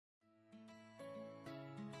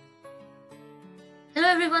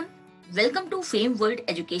Hello everyone, welcome to Fame World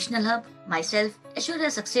Educational Hub. Myself, Aishwarya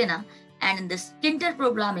Saxena, and in this Tkinter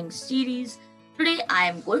programming series, today I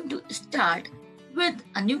am going to start with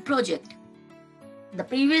a new project. In the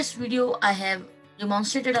previous video, I have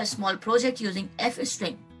demonstrated a small project using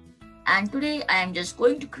fstring, and today I am just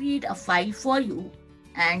going to create a file for you.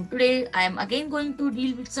 And today I am again going to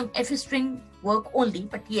deal with some fstring work only,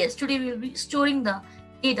 but yes, today we will be storing the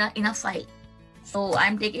data in a file. So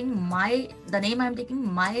I'm taking the name I'm taking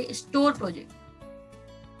MyStore project.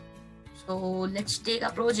 So let's take a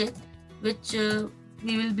project which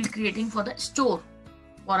we will be creating for the store,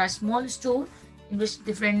 for a small store in which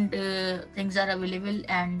different things are available,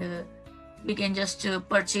 and we can just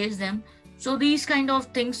purchase them. So these kind of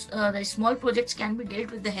things, the small projects can be dealt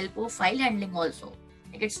with the help of file handling also.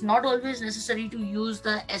 Like, it's not always necessary to use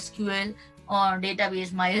the SQL or database,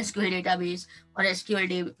 MySQL database, or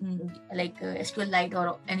SQL SQLite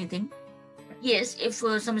or anything. But yes, if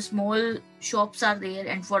some small shops are there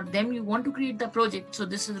and for them you want to create the project, so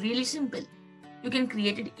this is really simple. You can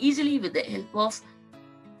create it easily with the help of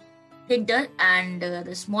Tkinter, and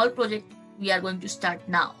the small project we are going to start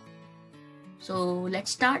now. So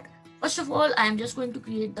let's start. First of all, I am just going to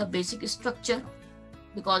create the basic structure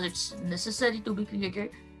because it's necessary to be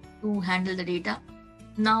created to handle the data.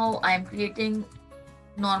 Now I am creating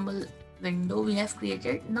normal window we have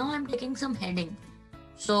created. Now I'm taking some heading.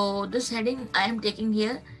 So this heading I am taking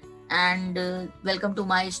here, and welcome to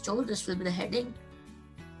my store. This will be the heading.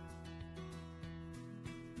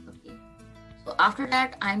 Okay. So after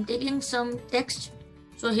that I am taking some text.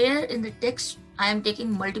 So here in the text I am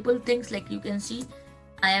taking multiple things. Like you can see,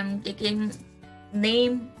 I am taking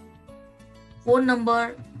name, phone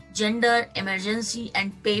number, gender, emergency,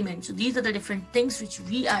 and payment. So these are the different things which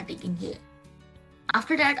we are taking here.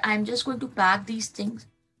 After that, I'm just going to pack these things.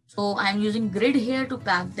 So I'm using grid here to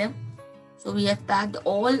pack them. So we have packed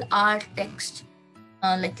all our text,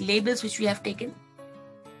 like labels which we have taken.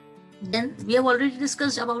 Then we have already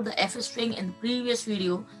discussed about the fstring in the previous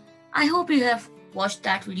video. I hope you have watched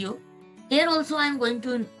that video. Here also I'm going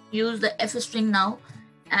to use the fstring now.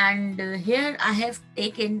 And here I have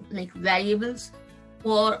taken like variables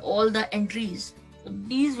for all the entries. So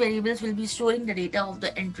these variables will be storing the data of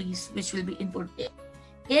the entries which will be input there.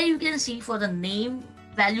 Here you can see for the name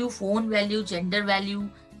value, phone value, gender value,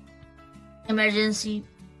 emergency,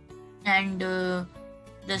 and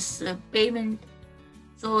this payment.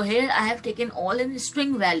 So here I have taken all in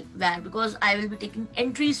string var because I will be taking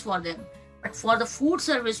entries for them. But for the food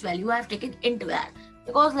service value I have taken int var,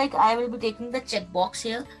 because like I will be taking the checkbox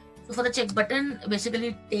here. So for the check button, basically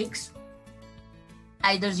it takes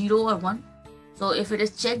either 0 or 1. So if it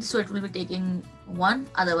is checked, so it will be taking 1,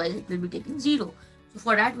 otherwise it will be taking 0. So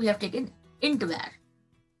for that we have taken int var.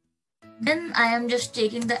 Then I am just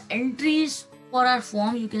taking the entries for our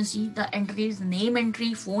form. You can see the entries: name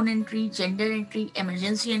entry, phone entry, gender entry,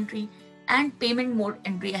 emergency entry, and payment mode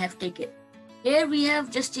entry I have taken. Here we have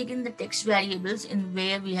just taken the text variables in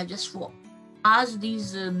where we have just passed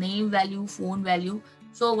these name value, phone value.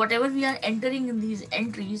 So whatever we are entering in these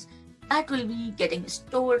entries, that will be getting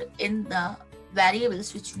stored in the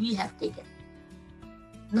variables which we have taken.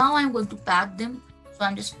 Now I'm going to pack them. So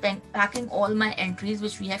I'm just packing all my entries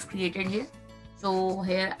which we have created here. So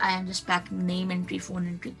here I am just packing name entry, phone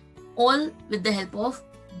entry, all with the help of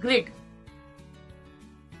grid.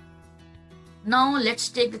 Now let's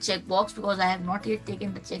take the checkbox, because I have not yet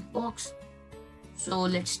taken the checkbox. So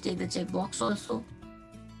let's take the checkbox also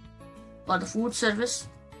for the food service.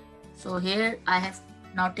 So here I have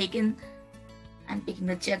now taken, I'm taking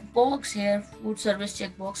the checkbox here, food service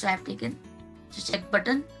checkbox I have taken. It's a check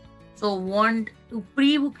button. So want to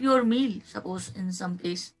pre-book your meal, suppose in some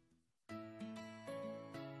case.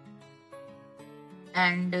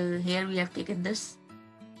 And here we have taken this.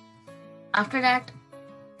 After that,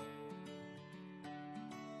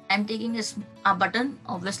 I'm taking a button.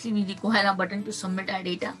 Obviously we require a button to submit our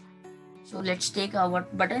data. So let's take our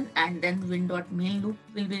button, and then win.mail loop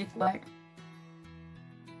will be required.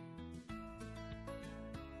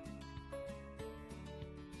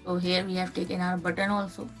 So here we have taken our button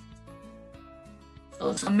also.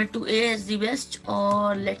 So submit to A as the best,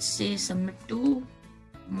 or let's say submit to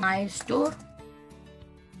MyStore.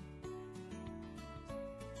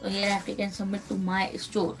 So here I have taken submit to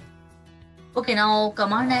MyStore. Okay, now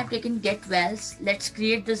command I have taken get vals. Let's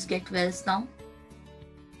create this get vals now.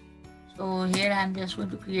 So here I am just going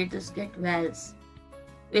to create this get vals,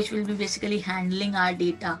 which will be basically handling our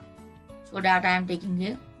data. So that I am taking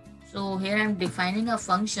here. So here I am defining a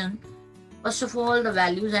function. First of all, the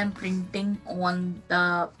values I am printing on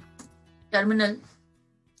the terminal.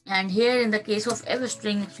 And here in the case of f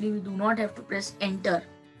string, actually we do not have to press enter,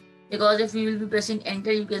 because if we will be pressing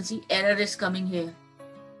enter, you can see error is coming here.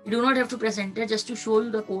 You do not have to press enter. Just to show you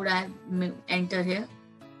the code, I have enter here.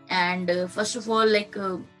 And first of all,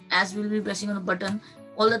 as we will be pressing on the button,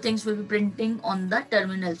 all the things will be printing on the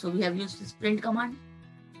terminal. So we have used this print command.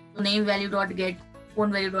 So name value dot get,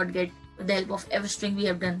 phone value dot get, with the help of f string we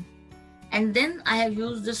have done. And then I have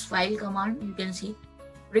used this file command. You can see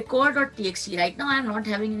record.txt. Right now I am not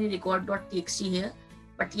having any record.txt here,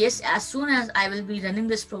 but yes, as soon as I will be running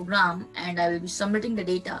this program and I will be submitting the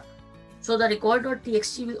data, so the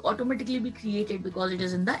record.txt will automatically be created because it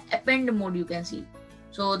is in the append mode, you can see.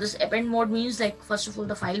 So this append mode means, like, first of all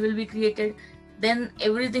the file will be created, then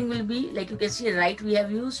everything will be, like you can see, write we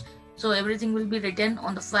have used, so everything will be written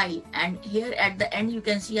on the file. And here at the end you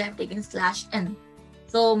can see I have taken /n.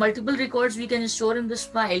 So multiple records we can store in this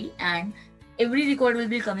file, and every record will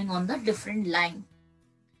be coming on the different line.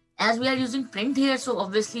 As we are using print here, so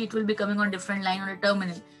obviously it will be coming on different line on a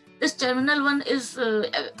terminal. This terminal one is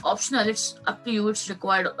optional. It's up to you. It's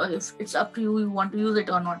required. If it's up to you, you want to use it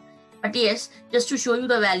or not. But yes, just to show you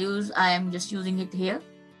the values, I am just using it here.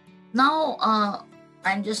 Now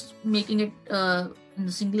I'm just making it in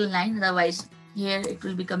the single line. Otherwise, here it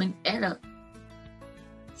will be coming error.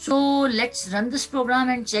 So let's run this program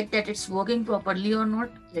and check that it's working properly or not.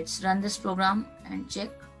 Let's run this program and check.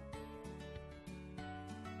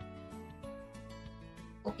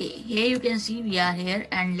 Okay, here you can see we are here,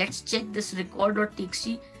 and let's check this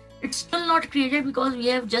record.txt. It's still not created because we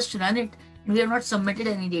have just run it and we have not submitted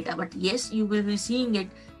any data. But yes, you will be seeing it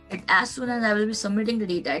that as soon as I will be submitting the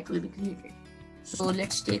data, it will be created. So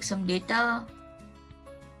let's take some data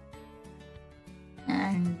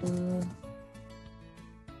and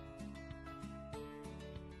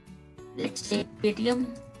let's take Paytm.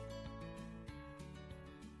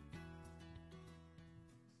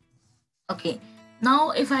 Okay,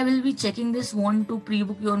 now if I will be checking this, want to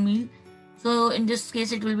pre-book your meal, so in this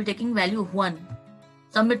case it will be taking value of 1,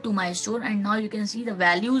 submit to MyStore, and now you can see the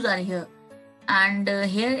values are here. And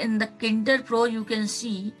here in the Tkinter Pro you can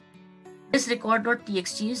see this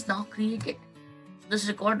record.txt is now created. This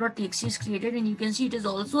record.txt is created, and you can see it is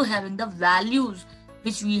also having the values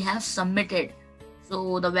which we have submitted.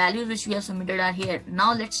 So the values which we have submitted are here.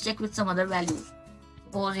 Now let's check with some other values.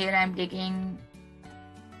 Suppose here I am taking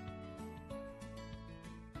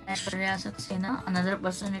Saxena, another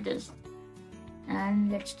person it is,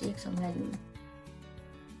 and let's take some value.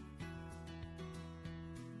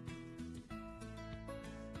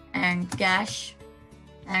 And cash,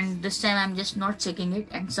 and this time I'm just not checking it,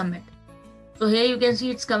 and submit. So here you can see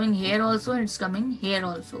it's coming here also, and it's coming here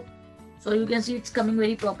also. So you can see it's coming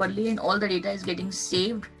very properly, and all the data is getting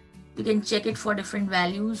saved. You can check it for different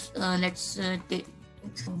values. Let's take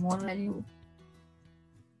some more value.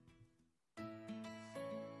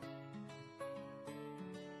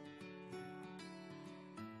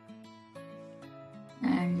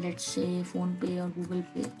 And let's say Phone Pay or Google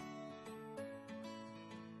Pay.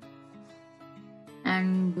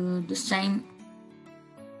 And this time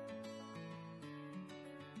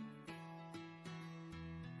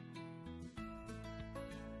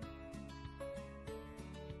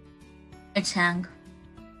it's hang.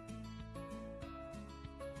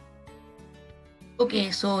 Okay,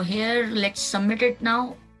 so here let's submit it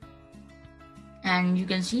now, and you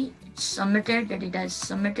can see it's submitted. The data is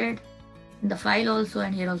submitted in the file also,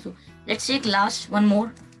 and here also. Let's take last one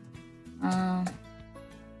more.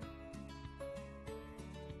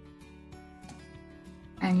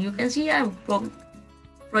 And you can see our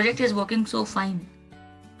project is working so fine.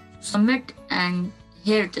 Submit, and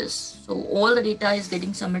here it is. So all the data is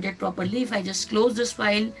getting submitted properly. If I just close this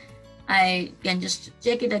file, I can just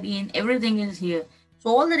check it again. Everything is here. So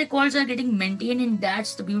all the records are getting maintained, and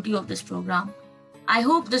that's the beauty of this program. I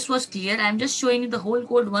hope this was clear. I'm just showing you the whole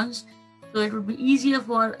code once, so it would be easier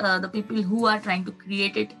for the people who are trying to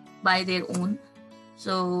create it by their own.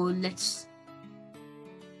 So let's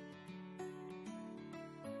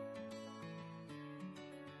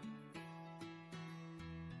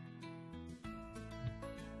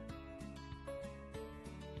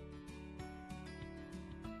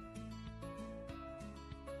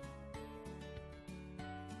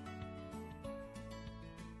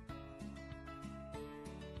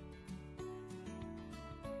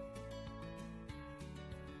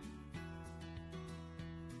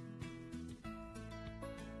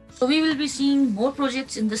So we will be seeing more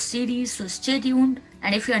projects in this series, so stay tuned.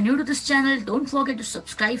 And if you are new to this channel, don't forget to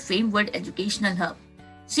subscribe FameWorld Educational Hub.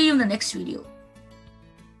 See you in the next video.